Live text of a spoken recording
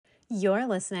You're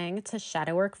listening to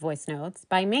Shadow Work Voice Notes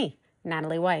by me,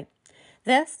 Natalie White.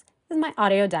 This is my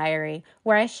audio diary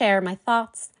where I share my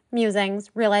thoughts,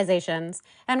 musings, realizations,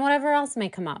 and whatever else may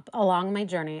come up along my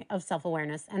journey of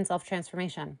self-awareness and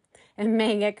self-transformation. It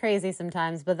may get crazy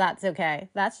sometimes, but that's okay.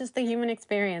 That's just the human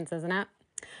experience, isn't it?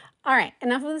 All right,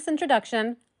 enough of this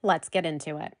introduction. Let's get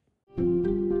into it.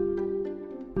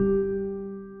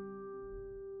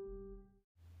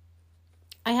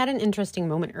 I had an interesting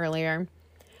moment earlier.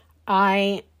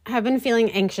 I have been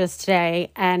feeling anxious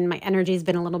today and my energy's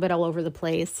been a little bit all over the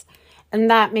place,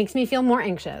 and that makes me feel more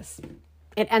anxious.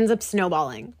 It ends up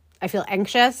snowballing. I feel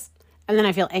anxious, and then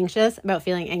I feel anxious about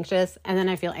feeling anxious, and then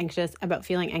I feel anxious about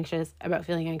feeling anxious about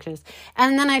feeling anxious,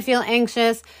 and then I feel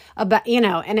anxious about,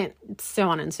 and it so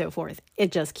on and so forth.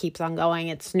 It just keeps on going.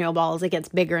 It snowballs. It gets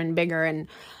bigger and bigger and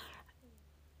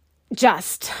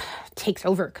just takes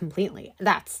over completely.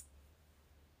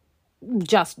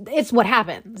 It's what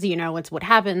happens, it's what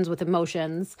happens with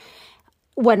emotions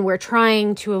when we're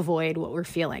trying to avoid what we're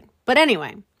feeling. But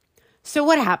anyway, so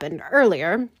what happened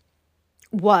earlier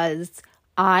was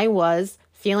I was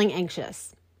feeling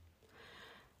anxious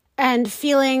and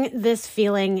feeling this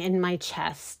feeling in my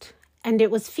chest, and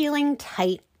it was feeling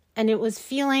tight and it was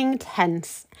feeling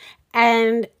tense.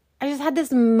 And I just had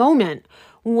this moment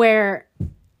where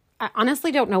I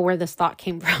honestly don't know where this thought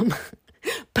came from.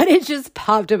 But it just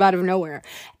popped up out of nowhere.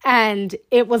 And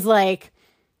it was like,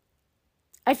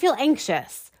 I feel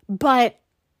anxious, but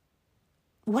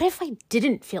what if I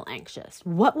didn't feel anxious?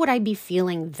 What would I be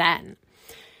feeling then?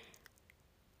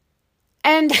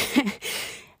 And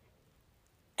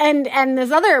and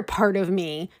this other part of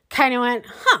me kind of went,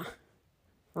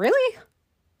 really?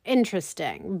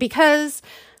 Interesting. Because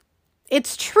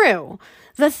it's true.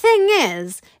 The thing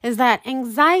is that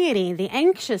anxiety, the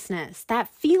anxiousness,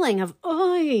 that feeling of,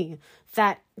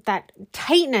 that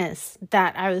tightness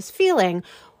that I was feeling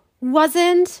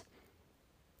wasn't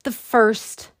the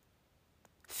first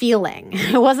feeling.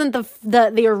 It wasn't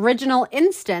the original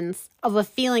instance of a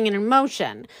feeling and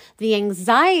emotion. The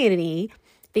anxiety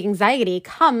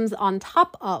comes on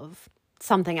top of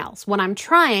something else when I'm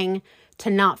trying to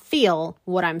not feel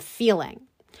what I'm feeling.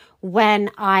 When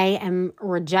I am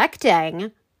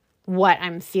rejecting what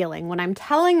I'm feeling, when I'm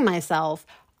telling myself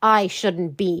I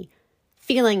shouldn't be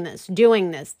feeling this, doing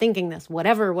this, thinking this,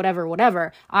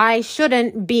 whatever, I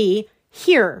shouldn't be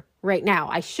here right now.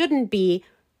 I shouldn't be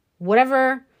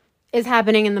whatever is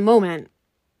happening in the moment.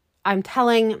 I'm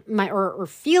telling or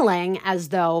feeling as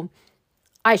though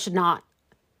I should not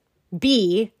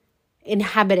be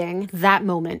inhabiting that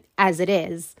moment as it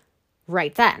is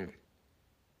right then.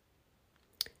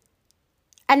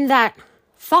 And that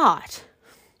thought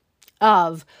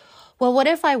of, well, what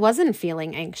if I wasn't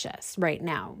feeling anxious right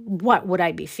now? What would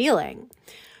I be feeling?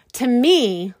 To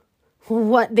me,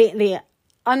 what the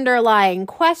underlying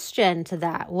question to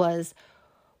that was,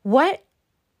 what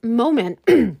moment,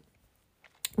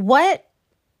 what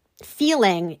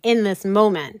feeling in this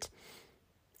moment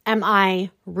am I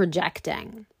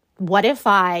rejecting? What if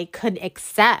I could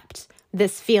accept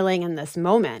this feeling in this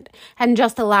moment and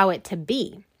just allow it to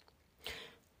be?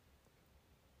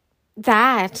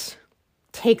 That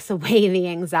takes away the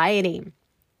anxiety.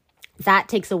 That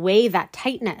takes away that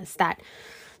tightness,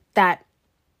 that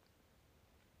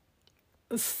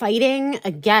fighting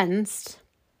against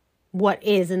what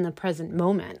is in the present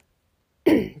moment.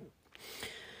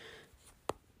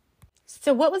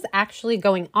 So what was actually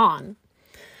going on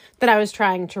that I was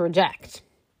trying to reject?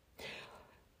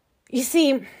 You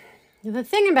see, the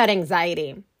thing about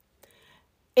anxiety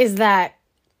is that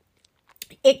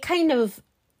it kind of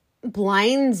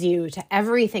blinds you to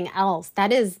everything else.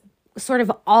 That is sort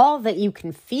of all that you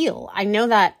can feel. I know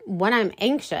that when I'm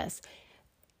anxious,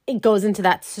 it goes into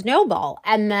that snowball,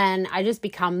 and then I just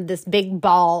become this big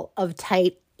ball of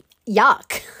tight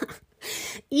yuck.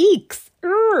 Eeks.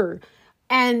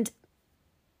 And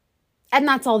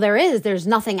that's all there is. There's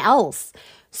nothing else.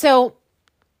 So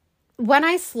when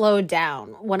I slowed down,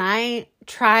 when I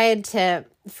tried to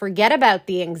forget about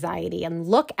the anxiety and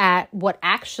look at what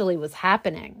actually was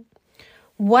happening,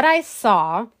 what I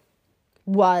saw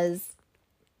was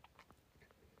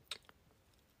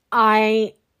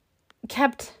I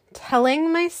kept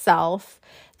telling myself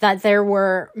that there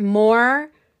were more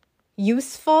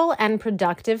useful and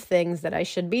productive things that I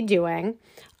should be doing.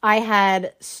 I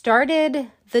had started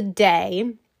the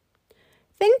day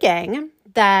thinking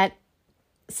that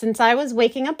since I was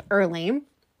waking up early,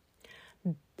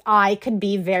 I could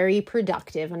be very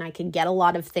productive and I could get a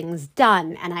lot of things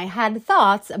done. And I had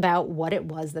thoughts about what it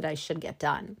was that I should get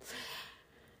done.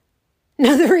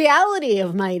 Now, the reality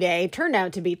of my day turned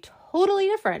out to be totally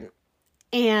different.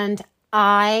 And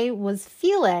I was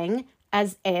feeling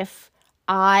as if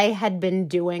I had been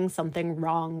doing something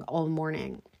wrong all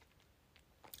morning.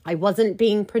 I wasn't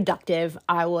being productive.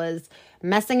 I was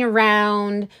messing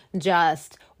around,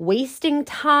 just wasting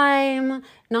time,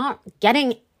 not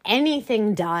getting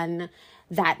anything done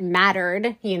that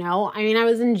mattered, you know? I mean, I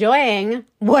was enjoying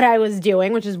what I was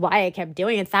doing, which is why I kept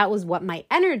doing it. That was what my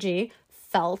energy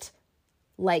felt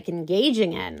like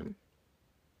engaging in.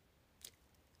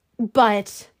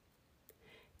 But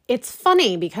it's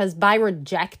funny because by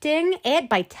rejecting it,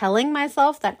 by telling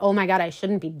myself that, oh my God, I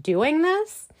shouldn't be doing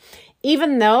this,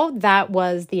 even though that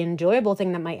was the enjoyable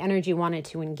thing that my energy wanted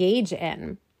to engage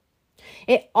in,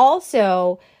 it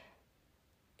also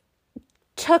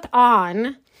took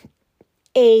on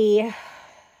a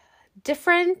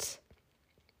different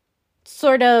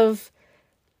sort of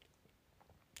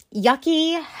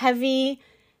yucky, heavy,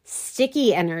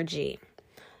 sticky energy.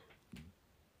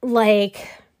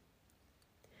 Like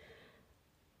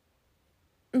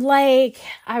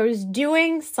I was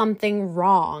doing something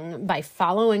wrong by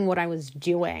following what I was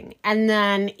doing. And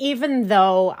then even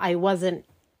though I wasn't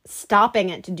stopping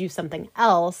it to do something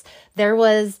else, there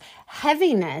was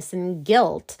heaviness and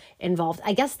guilt involved.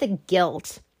 I guess the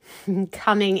guilt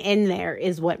coming in there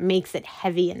is what makes it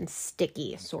heavy and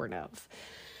sticky, sort of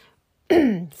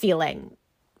feeling.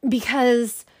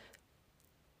 Because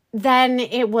then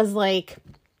it was like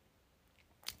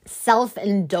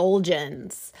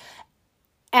self-indulgence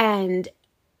and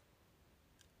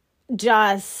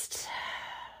just,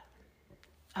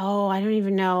 I don't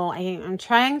even know. I'm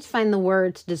trying to find the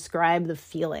word to describe the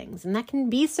feelings, and that can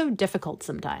be so difficult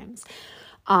sometimes.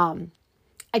 I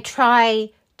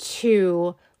try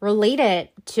to relate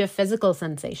it to physical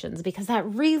sensations because that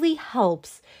really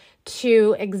helps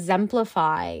to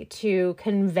exemplify, to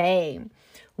convey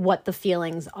what the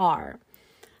feelings are.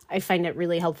 I find it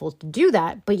really helpful to do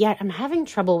that, but yet I'm having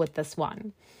trouble with this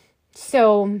one.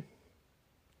 So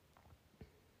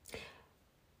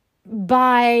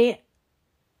by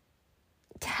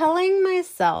telling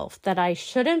myself that I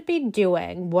shouldn't be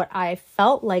doing what I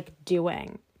felt like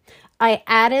doing, I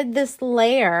added this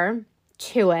layer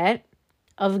to it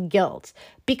of guilt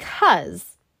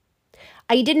because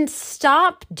I didn't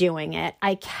stop doing it.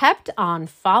 I kept on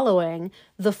following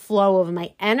the flow of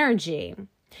my energy,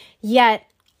 yet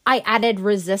I added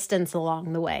resistance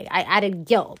along the way. I added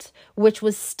guilt, which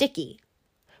was sticky,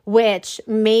 which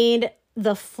made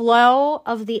the flow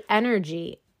of the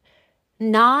energy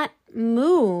not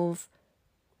move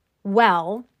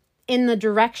well in the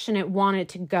direction it wanted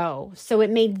to go. So it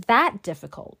made that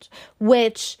difficult,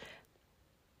 which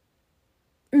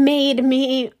made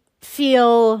me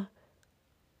feel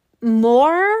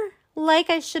more like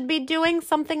I should be doing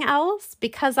something else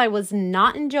because I was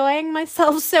not enjoying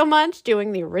myself so much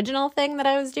doing the original thing that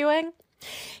I was doing.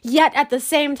 Yet at the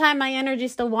same time, my energy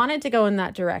still wanted to go in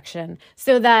that direction.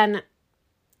 So then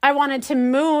I wanted to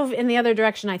move in the other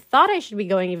direction I thought I should be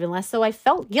going even less. So I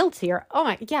felt guilty or,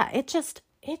 it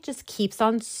just keeps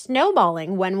on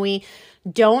snowballing when we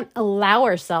don't allow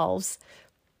ourselves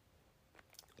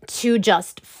to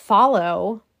just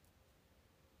follow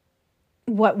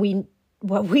what we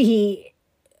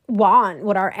want,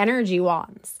 what our energy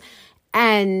wants.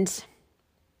 And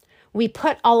we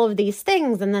put all of these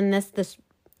things, and then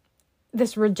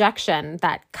this rejection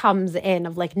that comes in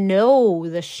of like, no,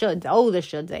 the shoulds. Oh, the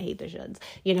shoulds. I hate the shoulds.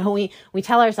 You know, we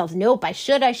tell ourselves, nope, I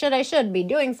should be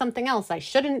doing something else. I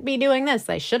shouldn't be doing this.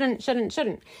 I shouldn't.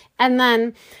 And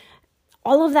then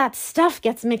all of that stuff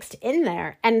gets mixed in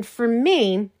there. And for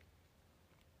me,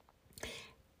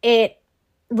 it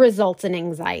results in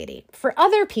anxiety. For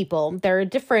other people, there are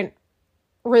different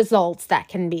results that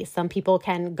can be. Some people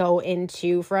can go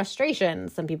into frustration.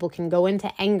 Some people can go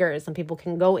into anger. Some people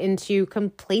can go into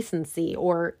complacency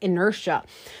or inertia,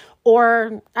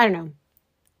 or I don't know,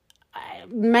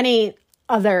 many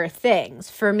other things.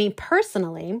 For me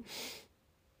personally,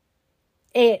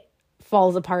 it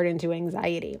falls apart into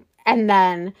anxiety. And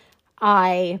then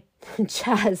I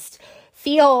just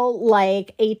feel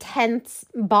like a tense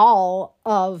ball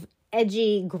of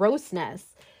edgy grossness,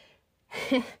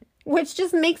 which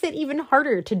just makes it even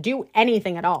harder to do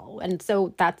anything at all. And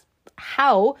so that's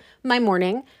how my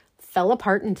morning fell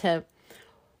apart into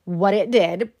what it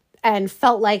did and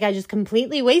felt like I just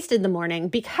completely wasted the morning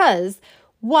because,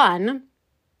 one,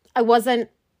 I wasn't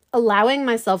allowing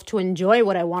myself to enjoy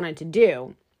what I wanted to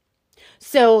do.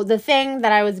 So the thing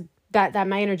that that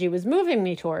my energy was moving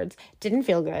me towards didn't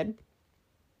feel good.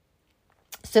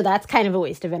 So that's kind of a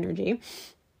waste of energy.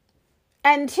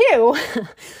 And two,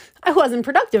 I wasn't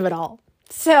productive at all.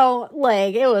 So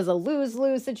it was a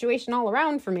lose-lose situation all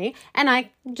around for me. And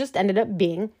I just ended up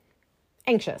being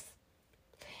anxious.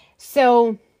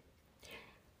 So,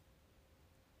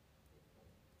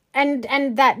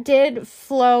 and that did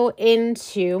flow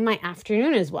into my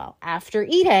afternoon as well. After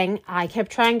eating, I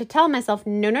kept trying to tell myself,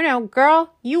 no,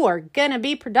 girl, you are gonna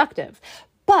be productive.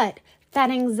 But that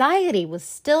anxiety was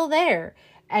still there,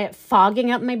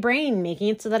 fogging up my brain, making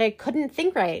it so that I couldn't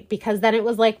think right, because then it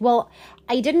was like, well,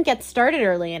 I didn't get started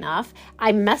early enough.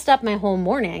 I messed up my whole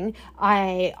morning.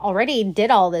 I already did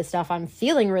all this stuff. I'm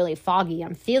feeling really foggy.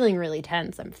 I'm feeling really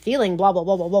tense. I'm feeling blah, blah,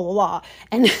 blah, blah, blah, blah, blah.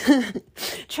 And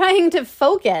trying to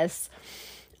focus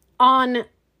on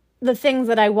the things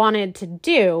that I wanted to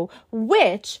do,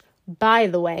 which, by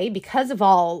the way, because of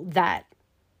all that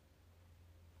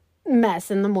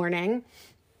mess in the morning,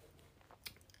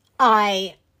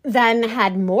 I then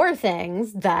had more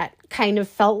things that kind of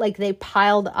felt like they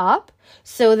piled up.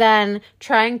 So then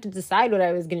trying to decide what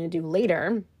I was going to do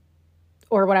later,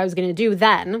 or what I was going to do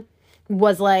then,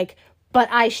 was like, but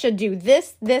I should do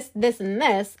this, and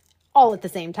this all at the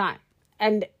same time.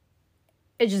 And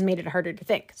it just made it harder to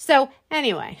think. So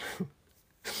anyway,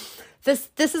 this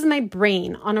is my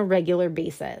brain on a regular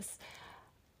basis.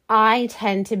 I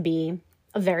tend to be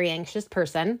a very anxious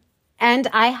person, and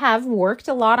I have worked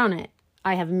a lot on it.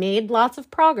 I have made lots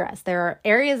of progress. There are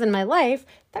areas in my life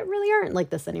that really aren't like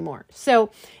this anymore.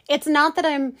 So it's not that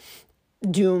I'm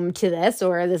doomed to this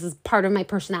or this is part of my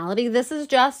personality. This is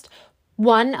just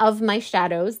one of my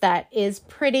shadows that is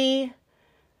pretty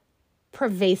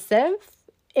pervasive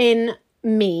in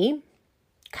me.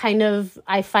 Kind of,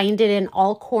 I find it in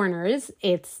all corners.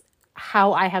 It's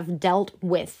how I have dealt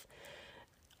with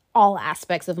all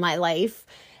aspects of my life.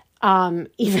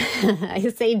 Even I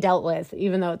say dealt with,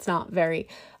 even though it's not very,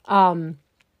 not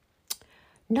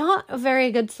a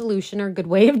very good solution or good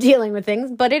way of dealing with things,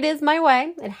 but it is my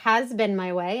way. It has been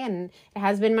my way, and it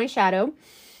has been my shadow.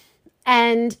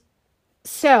 And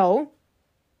so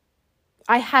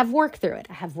I have worked through it.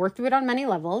 I have worked through it on many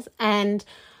levels, and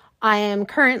I am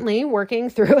currently working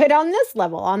through it on this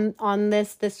level, on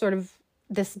this sort of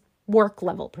this work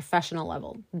level, professional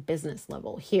level, business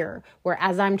level here, where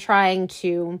as I'm trying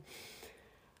to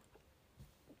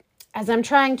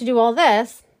do all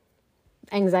this,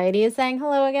 anxiety is saying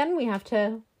hello again. We have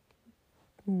to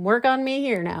work on me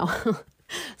here now.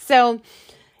 So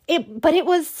it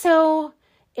was so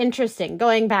interesting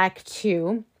going back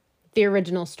to the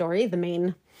original story, the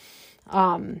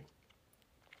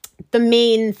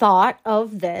main thought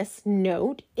of this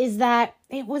note is that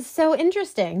it was so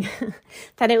interesting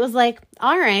that it was like,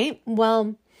 all right,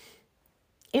 well,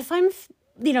 if I'm,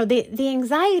 the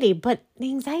anxiety, but the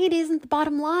anxiety isn't the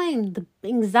bottom line. The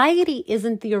anxiety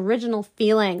isn't the original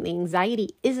feeling. The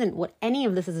anxiety isn't what any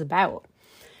of this is about.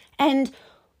 And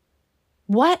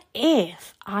what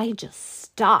if I just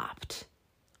stopped?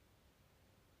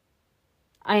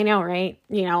 I know, right?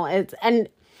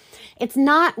 It's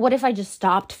not, what if I just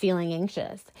stopped feeling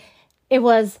anxious? It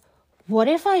was, what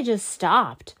if I just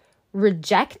stopped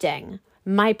rejecting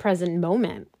my present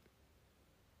moment?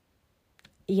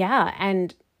 Yeah,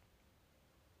 and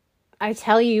I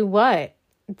tell you what,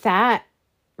 that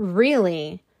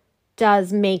really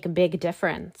does make a big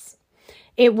difference.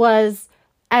 It was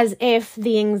as if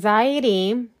the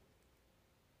anxiety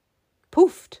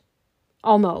poofed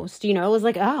almost, it was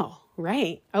like, oh,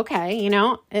 right. Okay.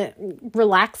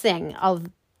 Relaxing of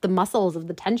the muscles of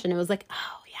the tension. It was like,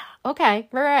 oh yeah. Okay.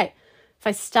 Right. If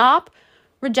I stop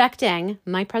rejecting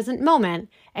my present moment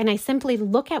and I simply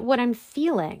look at what I'm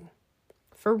feeling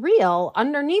for real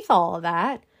underneath all of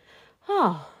that,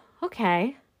 oh,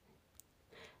 okay.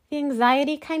 The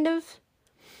anxiety kind of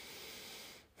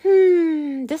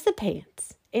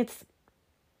dissipates. It's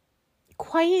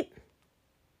quite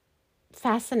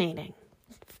fascinating.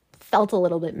 Felt a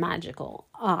little bit magical.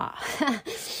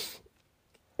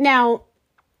 Now,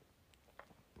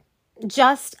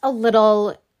 just a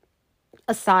little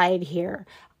aside here.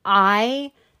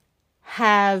 I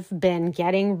have been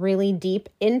getting really deep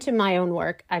into my own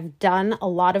work. I've done a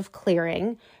lot of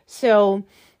clearing. So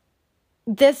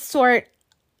this sort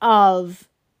of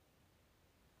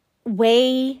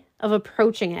way of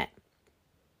approaching it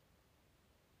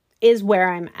is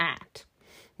where I'm at.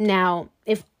 Now,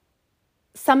 if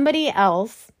somebody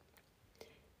else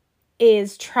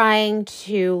is trying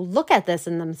to look at this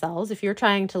in themselves, if you're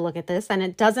trying to look at this and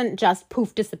it doesn't just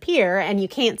poof disappear and you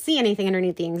can't see anything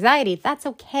underneath the anxiety, that's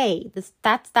okay.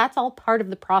 That's all part of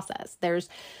the process. There's,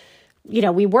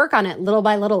 we work on it little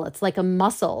by little. It's like a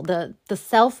muscle. The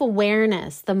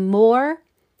self-awareness, the more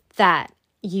that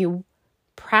you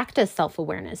practice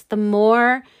self-awareness, the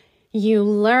more you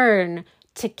learn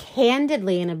to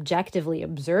candidly and objectively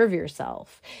observe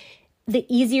yourself, the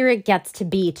easier it gets to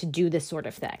be to do this sort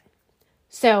of thing.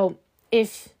 So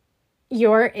if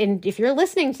if you're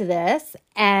listening to this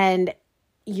and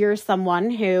you're someone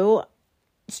who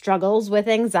struggles with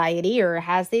anxiety or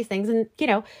has these things, and,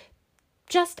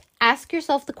 just ask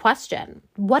yourself the question,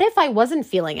 what if I wasn't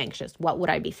feeling anxious? What would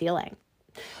I be feeling?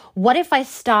 What if I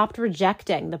stopped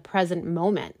rejecting the present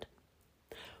moment?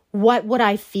 What would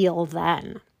I feel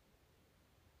then?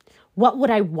 What would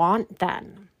I want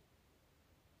then?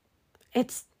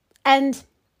 And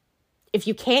if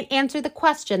you can't answer the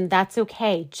question, that's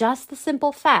okay. Just the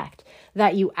simple fact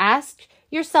that you asked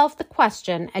yourself the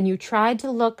question and you tried to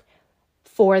look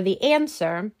for the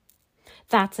answer,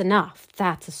 that's enough.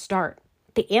 That's a start.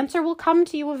 The answer will come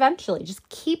to you eventually. Just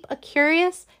keep a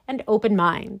curious and open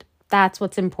mind. That's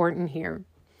what's important here.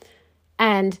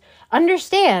 And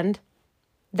understand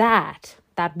that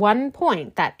one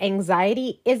point, that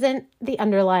anxiety isn't the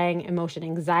underlying emotion.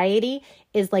 Anxiety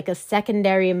is like a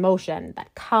secondary emotion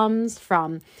that comes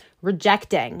from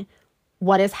rejecting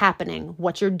what is happening,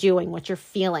 what you're doing, what you're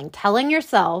feeling, telling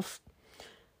yourself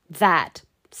that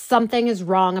something is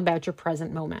wrong about your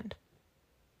present moment.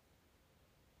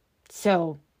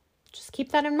 So just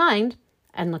keep that in mind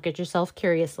and look at yourself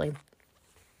curiously.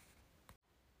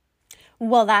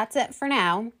 Well, that's it for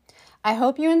now. I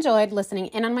hope you enjoyed listening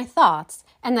in on my thoughts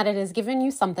and that it has given you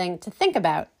something to think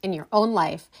about in your own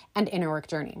life and inner work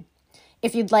journey.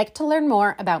 If you'd like to learn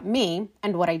more about me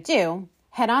and what I do,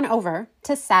 head on over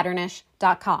to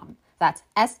saturnish.com. That's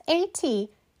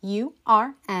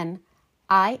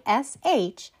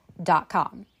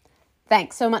SATURNISH.com.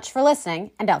 Thanks so much for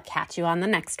listening, and I'll catch you on the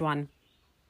next one.